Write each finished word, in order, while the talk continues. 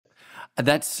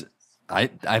That's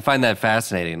I find that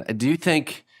fascinating. Do you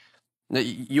think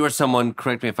you are someone?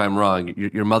 Correct me if I'm wrong.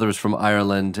 Your mother is from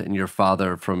Ireland and your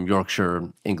father from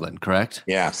Yorkshire, England. Correct?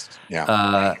 Yes,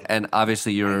 yeah. And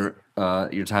obviously, your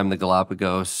time in the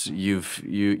Galapagos, you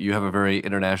have a very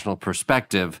international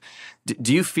perspective.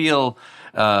 Do you feel?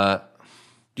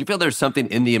 Do you feel there's something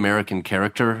in the American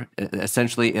character,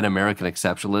 essentially in American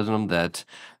exceptionalism,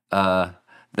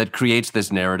 that creates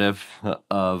this narrative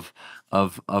of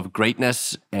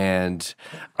greatness and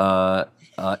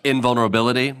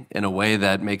invulnerability in a way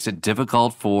that makes it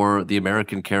difficult for the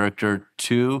American character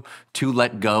to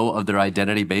let go of their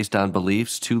identity based on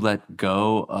beliefs, to let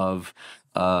go of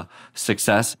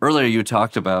success. Earlier, you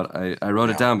talked about, I wrote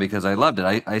it Yeah. down because I loved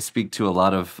it. I speak to a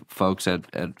lot of folks at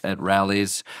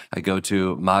rallies. I go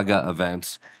to MAGA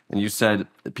events. And you said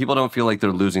people don't feel like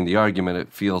they're losing the argument.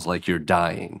 It feels like you're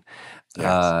dying.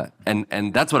 Yes.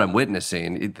 And that's what I'm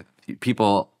witnessing.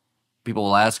 People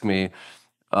will ask me,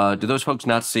 do those folks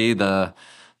not see the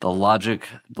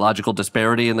logical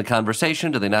disparity in the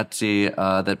conversation? Do they not see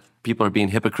that people are being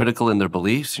hypocritical in their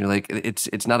beliefs? You're like,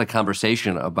 it's not a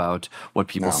conversation about what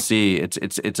people No. see.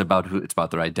 It's about it's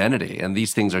about their identity, and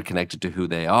these things are connected to who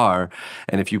they are.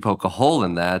 And if you poke a hole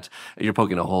in that, you're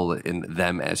poking a hole in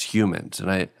them as humans.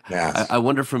 And Yes. I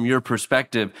wonder from your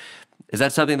perspective, is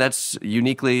that something that's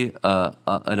uniquely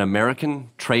an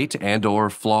American trait and or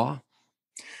flaw?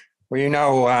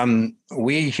 Well,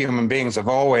 we human beings have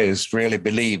always really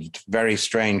believed very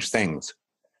strange things.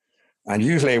 And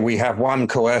usually we have one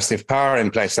coercive power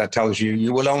in place that tells you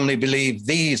you will only believe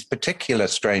these particular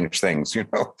strange things,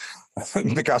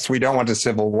 because we don't want a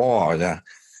civil war.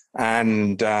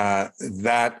 And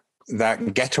that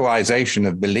ghettoization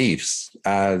of beliefs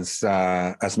as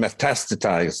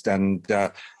metastasized,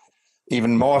 and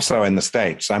even more so in the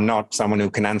States. I'm not someone who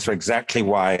can answer exactly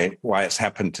why it's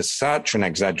happened to such an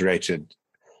exaggerated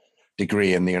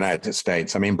degree in the United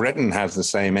States. I mean, Britain has the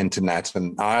same internet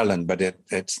and Ireland, but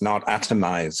it's not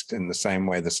atomized in the same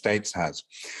way the States has.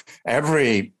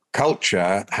 Every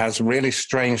culture has really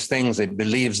strange things it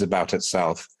believes about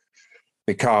itself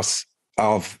because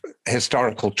of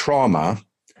historical trauma,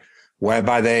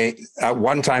 whereby at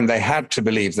one time they had to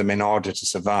believe them in order to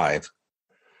survive.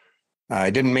 I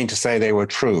didn't mean to say they were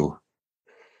true.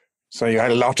 So you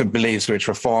had a lot of beliefs which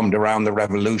were formed around the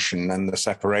revolution and the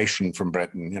separation from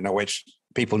Britain, which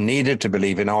people needed to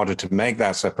believe in order to make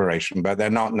that separation, but they're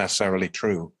not necessarily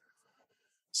true.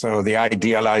 So the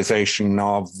idealization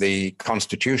of the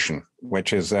Constitution,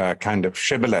 which is a kind of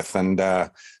shibboleth and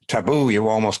taboo, you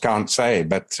almost can't say,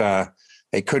 but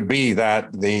it could be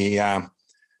that the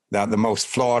most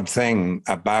flawed thing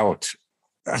about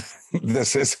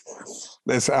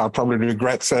this, I'll probably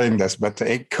regret saying this, but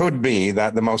it could be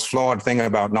that the most flawed thing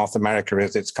about North America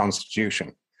is its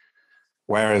constitution,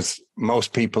 whereas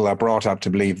most people are brought up to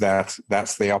believe that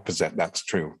that's the opposite. That's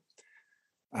true,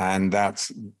 and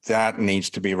that needs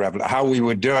to be reveled. How we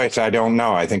would do it, I don't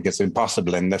know. I think it's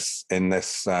impossible in this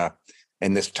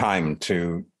time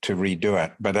to redo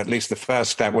it. But at least the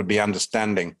first step would be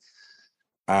understanding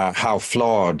how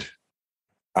flawed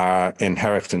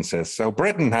inheritances. So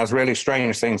Britain has really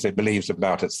strange things it believes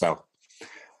about itself.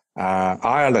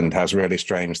 Ireland has really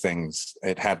strange things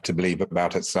it had to believe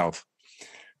about itself.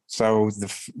 So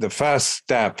the first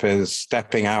step is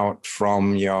stepping out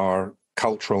from your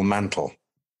cultural mantle.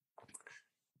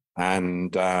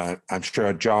 And I'm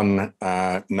sure John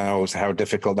knows how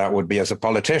difficult that would be as a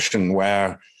politician,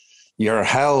 where you're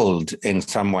held in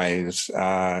some ways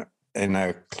in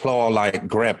a claw-like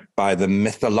grip by the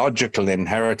mythological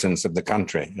inheritance of the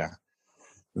country. Yeah.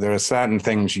 There are certain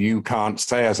things you can't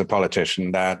say as a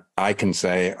politician that I can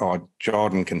say or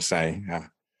Jordan can say,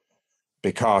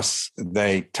 because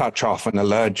they touch off an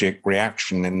allergic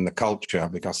reaction in the culture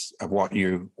because of what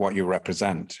you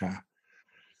represent.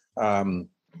 I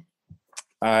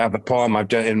have a poem I've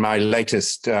done in my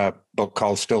latest book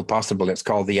called Still Possible. It's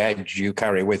called The Edge You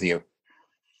Carry With You.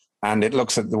 And it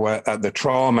looks at the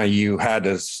trauma you had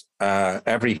as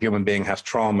every human being has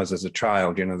traumas as a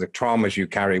child, the traumas you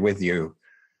carry with you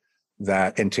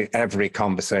that into every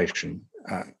conversation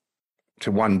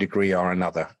to one degree or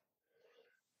another.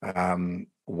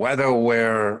 Whether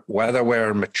we're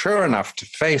mature enough to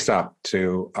face up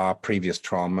to our previous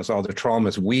traumas or the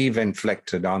traumas we've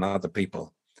inflicted on other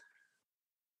people.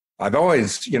 I've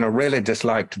always, really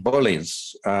disliked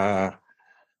bullies.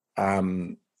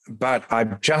 But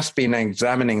I've just been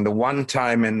examining the one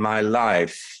time in my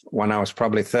life when I was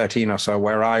probably 13 or so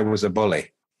where I was a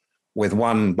bully with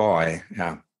one boy,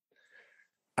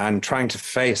 and trying to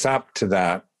face up to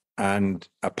that and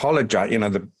apologize.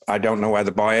 I don't know where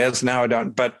the boy is now.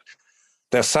 But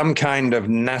there's some kind of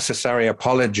necessary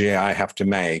apology I have to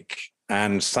make,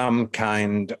 and some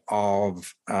kind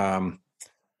of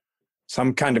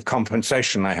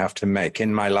compensation I have to make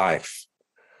in my life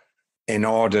in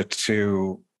order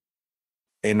to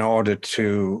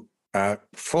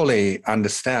fully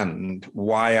understand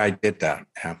why I did that.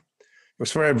 Yeah. It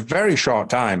was for a very short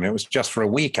time. It was just for a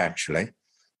week, actually,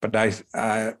 but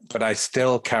I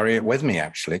still carry it with me,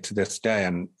 actually, to this day,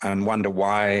 and wonder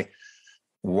why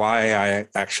I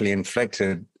actually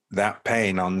inflicted that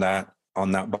pain on that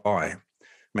boy. I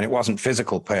mean, it wasn't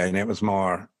physical pain; it was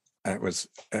more. It was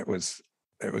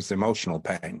emotional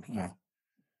pain. Yeah.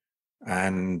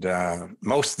 And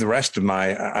most of the rest of my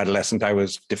adolescence, I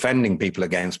was defending people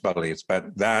against bullies,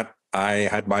 but that I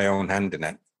had my own hand in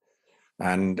it.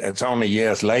 And it's only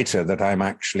years later that I'm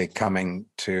actually coming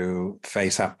to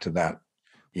face up to that.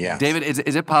 Yeah, David,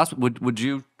 is it possible? Would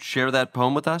you share that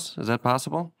poem with us? Is that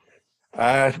possible?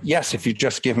 Yes, if you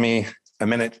just give me a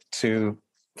minute to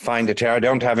find it here. I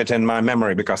don't have it in my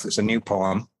memory because it's a new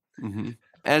poem. Mm-hmm.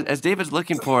 As David's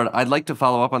looking for it, I'd like to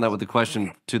follow up on that with a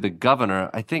question to the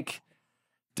governor.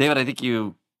 David, I think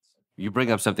you bring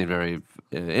up something very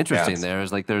interesting. Yes. There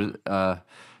is like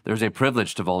there's a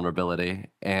privilege to vulnerability,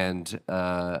 and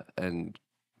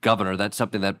governor, that's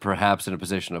something that perhaps in a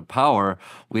position of power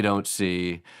we don't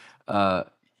see.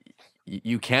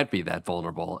 You can't be that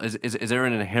vulnerable. Is there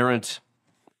an inherent?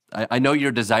 I know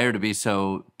your desire to be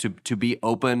to be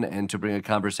open and to bring a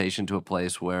conversation to a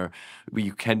place where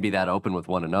you can be that open with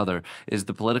one another. Is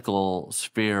the political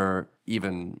sphere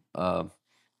even?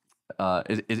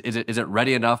 Is it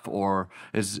ready enough, or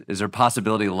is there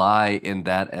possibility lie in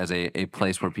that as a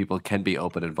place where people can be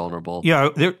open and vulnerable? Yeah,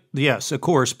 yes, of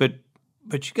course, but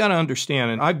you got to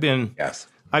understand, and I've been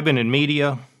in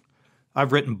media,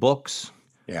 I've written books,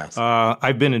 Yes,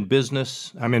 I've been in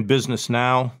business, I'm in business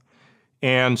now,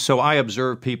 and so I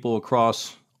observe people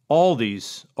across all the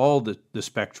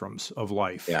spectrums of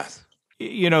life. yes,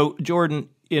 You know, Jordan,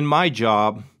 in my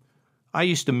job, I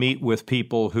used to meet with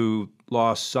people who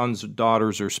lost sons,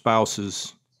 daughters, or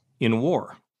spouses in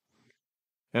war.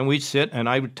 And we'd sit and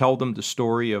I would tell them the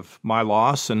story of my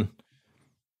loss. And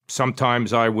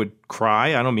sometimes I would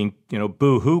cry. I don't mean,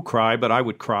 boo-hoo cry, but I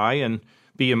would cry and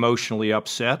be emotionally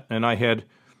upset. And I had,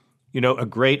 a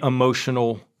great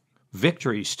emotional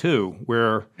victories too,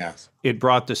 where yes, it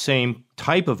brought the same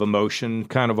type of emotion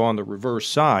kind of on the reverse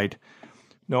side.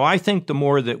 No, I think the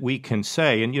more that we can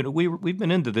say, and we've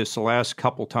been into this the last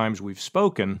couple times we've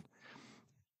spoken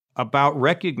about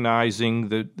recognizing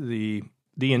the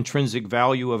intrinsic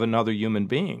value of another human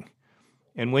being.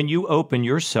 And when you open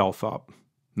yourself up,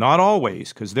 not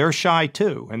always, because they're shy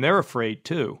too, and they're afraid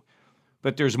too,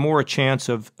 but there's more a chance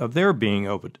of their being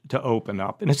able to open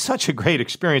up. And it's such a great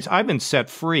experience. I've been set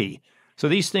free. So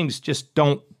these things just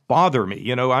don't bother me.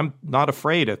 I'm not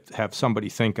afraid to have somebody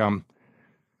think I'm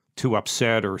too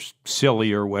upset or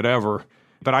silly or whatever.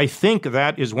 But I think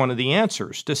that is one of the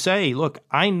answers, to say, look,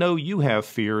 I know you have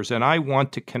fears and I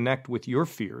want to connect with your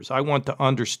fears. I want to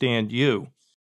understand you.